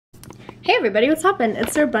Hey everybody, what's happening?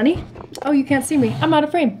 It's Sarah Bunny. Oh, you can't see me. I'm out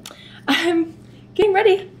of frame. I'm getting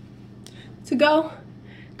ready to go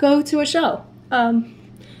to a show that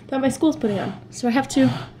my school's putting on. So I have to,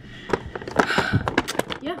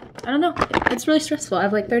 yeah, I don't know. It's really stressful. I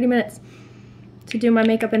have like 30 minutes to do my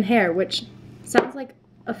makeup and hair, which sounds like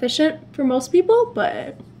efficient for most people,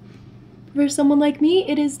 but for someone like me,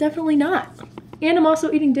 it is definitely not. And I'm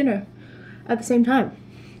also eating dinner at the same time.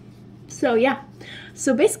 So yeah.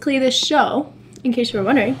 So basically this show, in case you were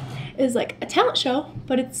wondering, is like a talent show,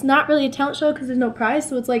 but it's not really a talent show because there's no prize.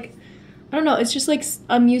 So it's like, I don't know, it's just like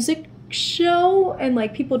a music show and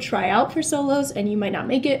like people try out for solos and you might not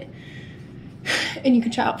make it. And you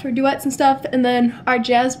can try out for duets and stuff. And then our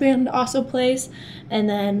jazz band also plays. And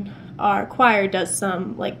then our choir does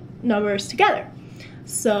some like numbers together.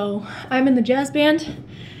 So I'm in the jazz band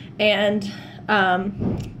and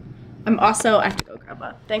I'm also, I have to go grab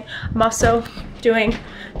a thing. I'm also doing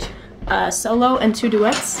a solo and 2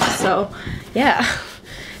 duets. So yeah,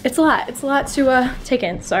 it's a lot. It's a lot to take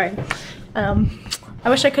in, sorry. I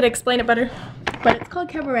wish I could explain it better, but it's called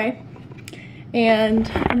Cabaret. And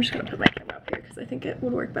I'm just gonna put my camera up here because I think it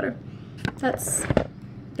would work better.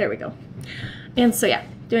 There we go. And so yeah,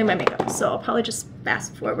 doing my makeup. So I'll probably just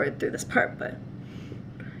fast forward through this part, but.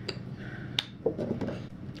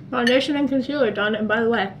 Foundation and concealer done, and by the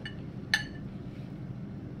way,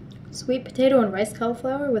 sweet potato and rice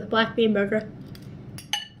cauliflower with black bean burger.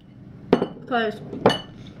 Because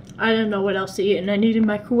I didn't know what else to eat and I needed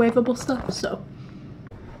microwavable stuff, so.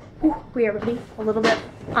 Whew, we are ready. A little bit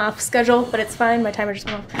off schedule, but it's fine. My timer just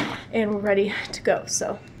went off and we're ready to go,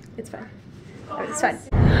 so it's fine. It's fine.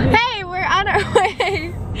 Hey, we're on our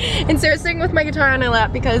way! And Sarah's sitting with my guitar on her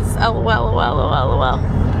lap because, well.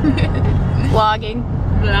 Vlogging.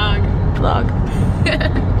 Vlog.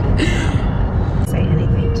 Say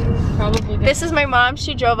anything to probably. This is my mom.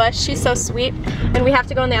 She drove us. She's so sweet. And we have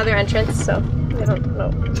to go in the other entrance, so I don't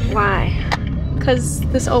know. Why? Because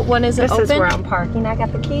this one isn't open. This is where I'm parking. I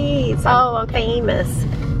got the keys. Oh, okay. Famous.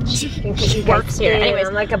 She works here. Anyways,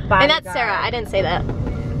 I'm like a bodyguard. And that's Sarah. I didn't say that.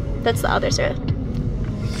 That's the other Sarah.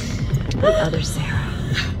 The other Sarah.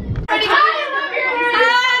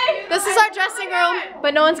 This is our dressing room,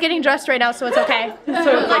 but no one's getting dressed right now, so it's okay. So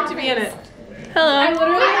I'd like to be in it. Hello. You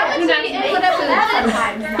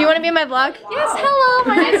want to be in my vlog? Yes, hello.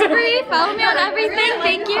 My name's Bree. Follow me on everything.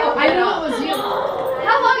 Thank you. I know it was you.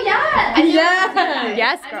 Hello, yes. Yeah.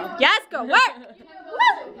 Yes, girl. Yes, girl. Work.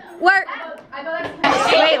 Work.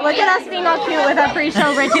 Wait, look at us being all cute with our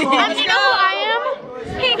pre-show ritual. And you know who I am?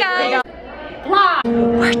 Hey, guys.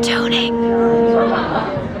 We're tuning.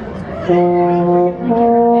 Say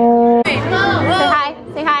hi.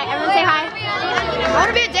 Say hi. Everyone say hi. I want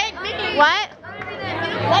to be a dank me. What?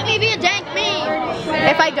 Let me be a dank me.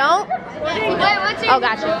 If I don't? Wait, what's your... Oh,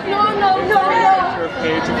 gotcha. No.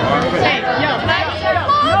 Hey, yo.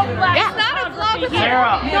 Yeah. It's not a vlog with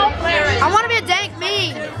Sarah. I want to be a dank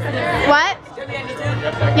me. What?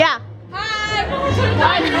 Yeah.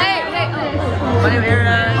 Hi. Hey. My name is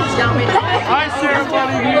Aaron. Hi, Sarah,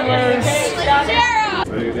 buddy viewers. Sarah.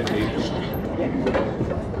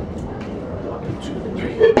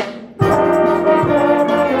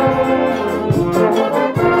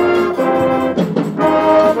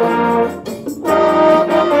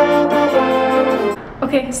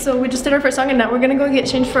 Okay, so we just did our first song and now we're gonna go get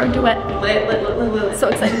changed for a duet. So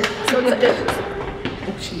excited. So excited.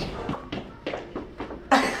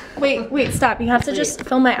 Wait, stop. You have to just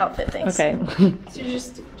film my outfit things. Okay. So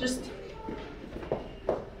just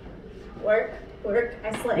work.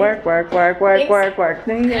 I slay. Work.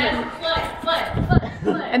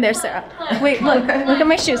 And there's Sarah. Wait, look at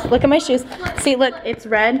my shoes. Look at my shoes. See, look, it's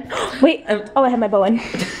red. Wait, oh, I have my bow in.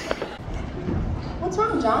 What's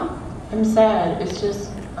wrong, John? I'm sad. It's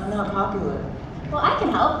just, I'm not popular. Well, I can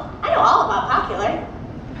help. I know all about popular.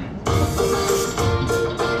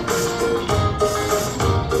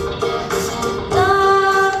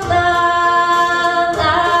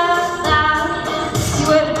 You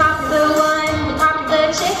were the popular one, the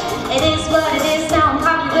popular chick. It is what it is, now I'm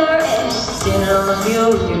popular-ish. Standing on the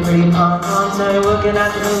field, looking pretty pom-pom. Started working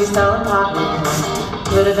at the movie selling popcorn.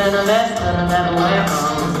 Could have been a mess, but I never went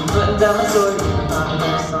wrong. Putting down my story in a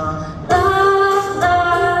popular song.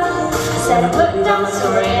 Said I'm putting down my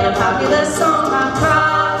story in a popular song. My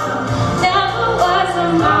problem never was a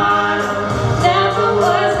model, never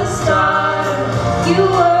was a starter. You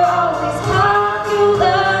were always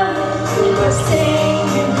popular. You were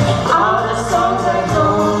singing all the songs I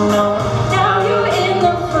don't know. Now you're in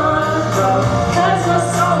the front row, 'cause my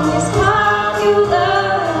song is popular.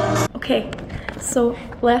 Okay, so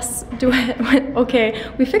last duet went okay.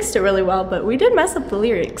 We fixed it really well, but we did mess up the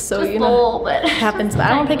lyrics, so Just you know, a little bit. it happens. But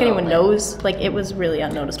I don't think anyone knows. Like, it was really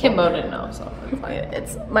unnoticeable. Kimbo didn't know, so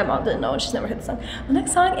It's my mom didn't know, and she's never heard the song. The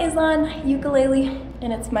next song is on ukulele,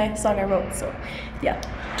 and it's my song I wrote. So, yeah.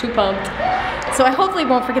 too pumped. So I hopefully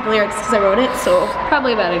won't forget the lyrics because I wrote it. So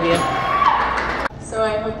Probably a bad idea. So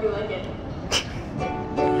I hope you like it.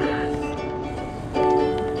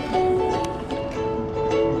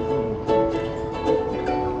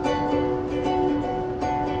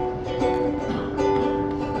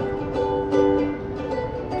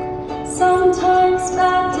 Sometimes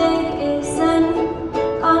bad day is an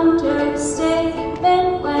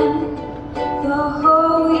understatement when the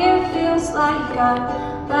whole year feels like a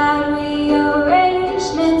bad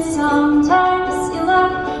rearrangement. Sometimes your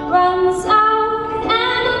luck runs out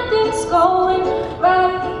and nothing's going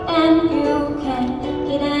right, and you can't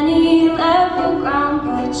get any level ground,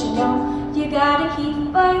 but you know you gotta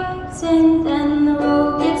keep fighting. Then the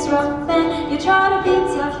road gets rough and you try to be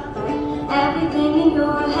tough, but everything in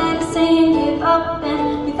your head is saying give up,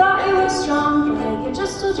 and you thought you were strong, but you're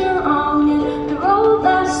just told you're wrong, and the road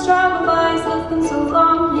less traveled by is looking so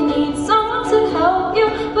long. You need someone to help you,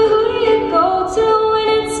 but who do you go to when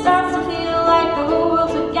it starts to feel like the whole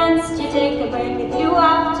world's against you? Take a break if you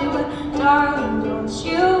have to, but darling, don't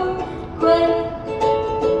you quit.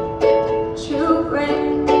 True grit.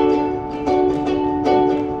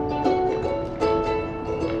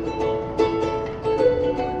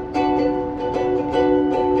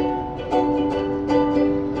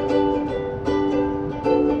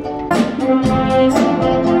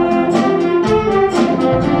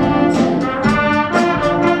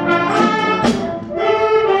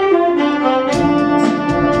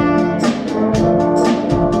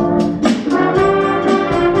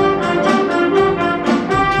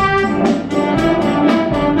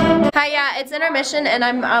 Intermission, and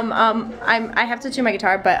I have to tune my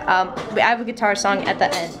guitar, but I have a guitar song at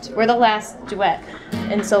the end. We're the last duet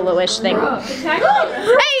and solo-ish thing. Hey,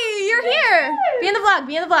 you're here! Be in the vlog,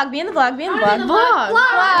 be in the vlog, be in the vlog, be in the vlog. Vlog.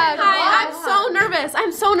 Hi, I'm so nervous.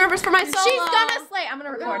 I'm so nervous for my solo. She's gonna slay. I'm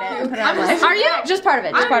gonna record it and put it on live. Are you? Just part of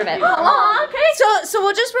it, just part of it. Oh, okay. So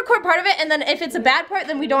we'll just record part of it, and then if it's a bad part,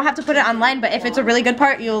 then we don't have to put it online, but if it's a really good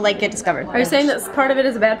part, you'll like get discovered. Are you saying that part of it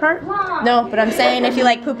is a bad part? No, but I'm saying if you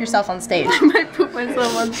like poop yourself on stage. I might poop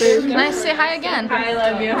myself on stage. Can I say hi again? I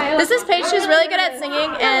love you. This is Paige. She's really good at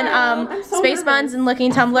singing and space buns and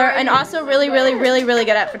looking Tumblr, and also really good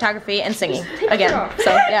at photography and singing again.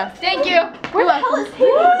 So yeah. Thank you. You're welcome.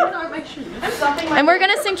 And we're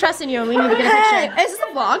gonna sing Trust in You, and we need to get a picture. Is this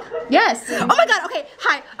a vlog? Yes. Oh my god, okay,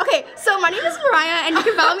 hi. Okay, so my name is Mariah, and you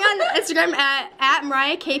can follow me on Instagram at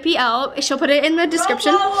MariahKPL. She'll put it in the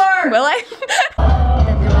description. Will I?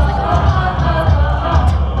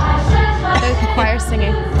 The choir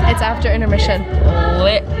singing. It's after intermission.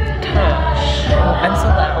 Lit. I'm so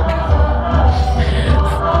loud.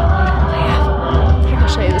 Here, I'll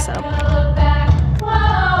show you the setup.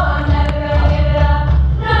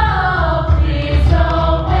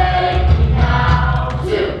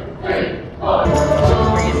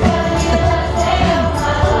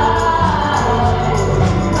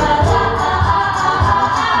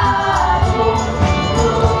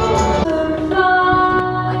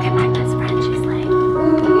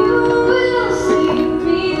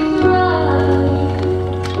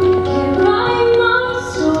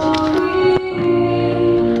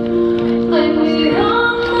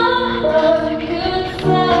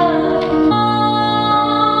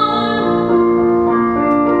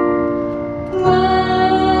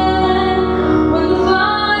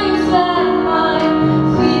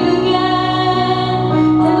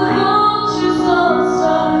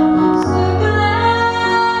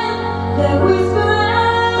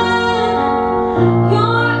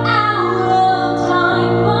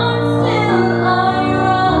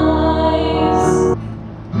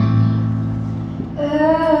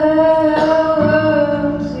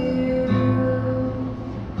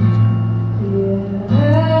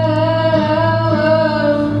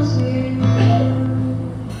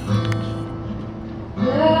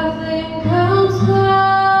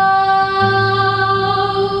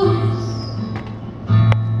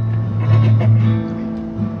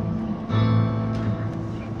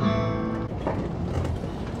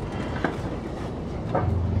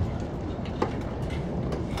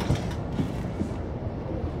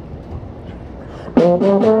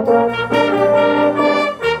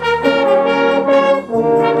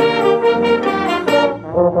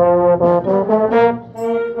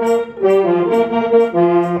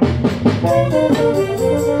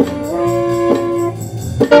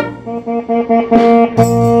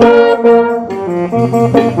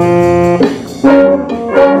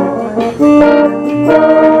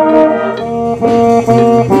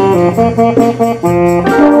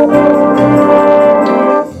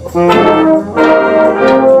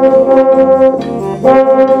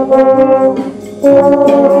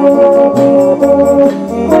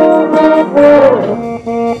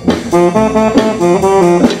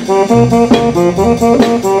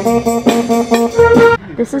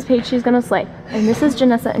 This is Paige, she's gonna slay. And this is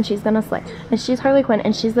Janessa, and she's gonna slay. And she's Harley Quinn,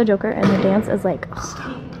 and she's the Joker, and the dance is like... Oh,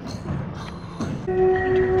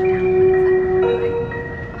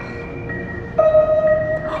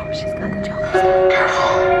 she's got the Joker.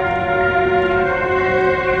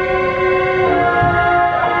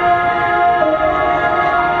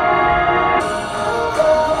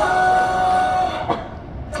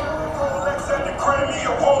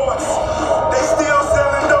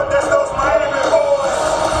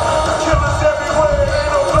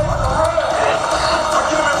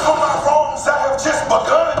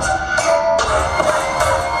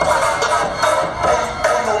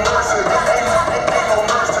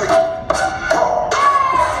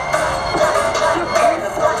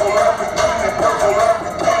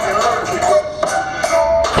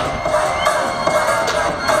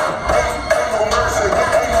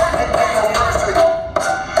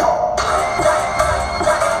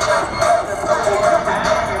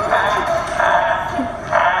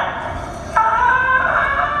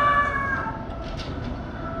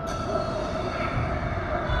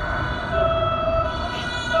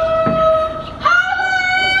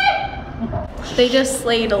 They just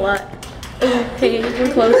slayed a lot. Okay,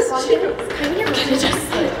 we're close. They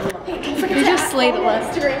just slayed a lot.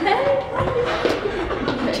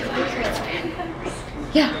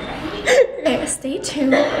 Yeah. Okay, stay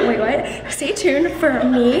tuned. Wait, what? Stay tuned for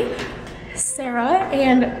me, Sarah,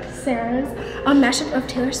 and Sarah's mashup of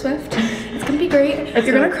Taylor Swift. It's gonna be great.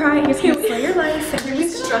 You're gonna cry. You're gonna slay your life. You're gonna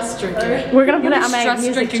stress drinking. We're gonna put it on my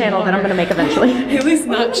music channel that I'm gonna make eventually. Haley's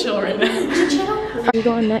not chill right now. We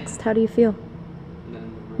go on next. How do you feel?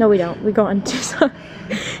 No, we don't. We go on 2 songs.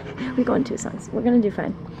 We go on 2 songs. We're gonna do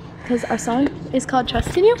fine. Because our song is called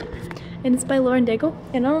Trust in You, and it's by Lauren Daigle.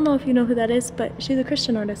 And I don't know if you know who that is, but she's a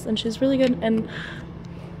Christian artist, and she's really good. And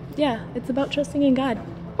yeah, it's about trusting in God.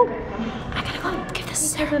 Oh, I gotta go give this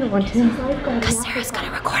to Sarah. Because Sarah's gonna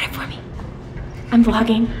record it for me. I'm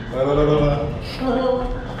vlogging.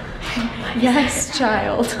 Yes,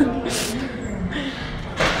 child.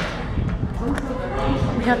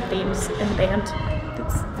 We have themes in the band.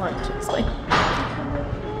 It's long to explain.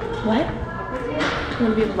 What? You want to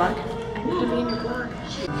be in the vlog? I need to be in your vlog.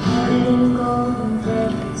 Letting go of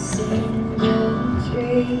every single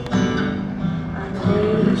tree. I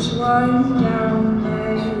place one down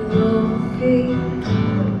at your feet.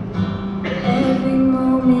 Every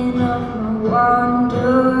moment of my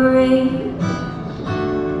wandering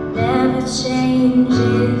never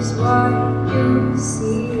changes what you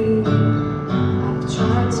see. I've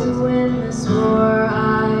tried to win this war, I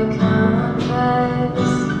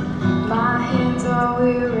confess. My hands are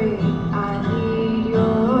weary, I need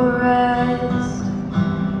your rest.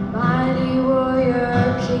 Mighty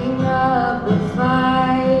warrior, king of the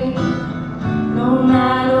fight. No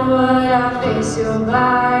matter what I face, you're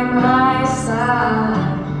by my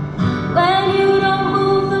side. When you don't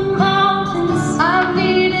move the mountains, I'm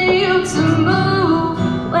needing you to move.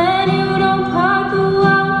 When you don't part the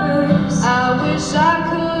waters, I wish I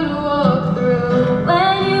could walk through.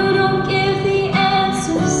 When you don't give the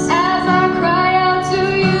answers, as I cry out to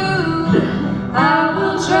you, I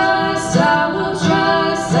will trust, I will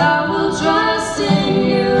trust, I will trust in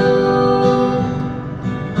you.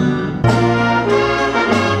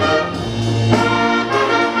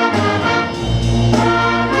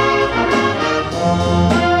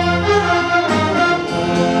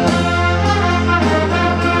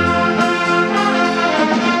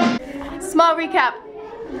 Small recap.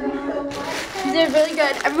 You did really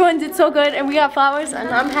good. Everyone did so good, and we got flowers, and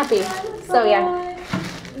I'm happy. So yeah.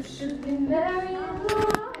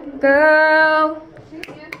 Girl,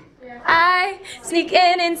 I sneak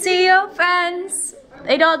in and see your friends.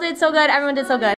 They all did so good. Everyone did so good.